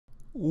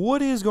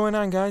What is going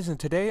on, guys? And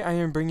today I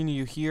am bringing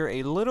you here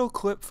a little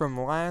clip from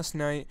last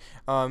night.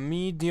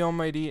 Me, The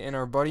Almighty, and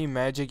our buddy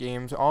Magic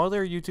Ames. All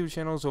their YouTube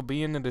channels will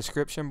be in the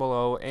description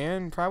below,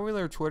 and probably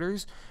their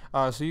Twitters,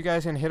 so you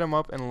guys can hit them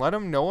up and let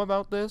them know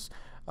about this,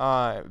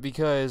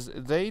 because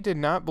they did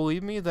not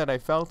believe me that I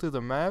fell through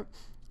the map.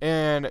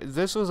 And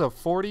this was a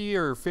 40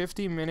 or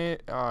 50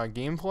 minute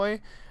gameplay,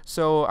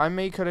 so I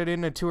may cut it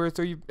into 2 or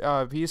 3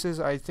 pieces.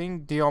 I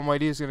think The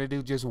Almighty is going to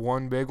do just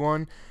one big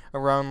one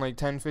around like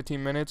 10-15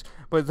 minutes.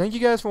 But thank you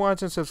guys for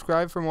watching,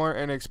 subscribe for more,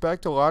 and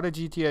expect a lot of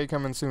GTA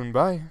coming soon.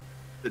 Bye.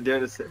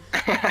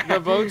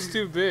 The boat's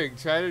too big.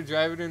 Try to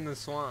drive it in the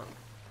swamp.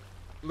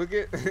 Look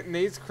at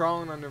Nate's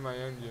crawling under my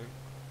engine.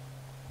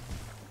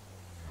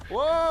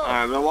 Whoa! Alright,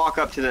 I'm gonna walk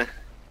up to the...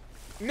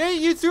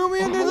 Nate, you threw me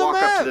under the walk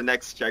map! up to the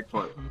next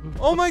checkpoint.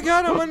 Oh my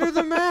god, I'm under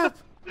the map!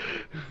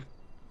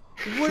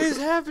 What is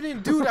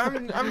happening? Dude,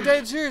 I'm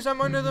dead serious,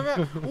 I'm under the map.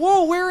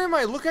 Whoa, where am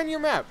I? Look on your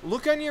map.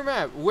 Look on your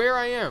map where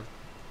I am.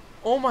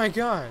 Oh my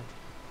god.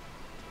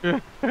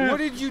 What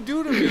did you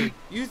do to me?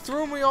 You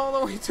threw me all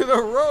the way to the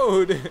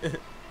road.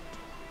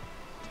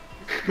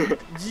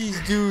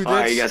 Jeez, dude, that's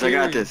Alright, you guys, scary.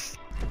 I got this.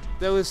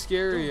 That was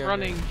scary.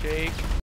 Running, Jake.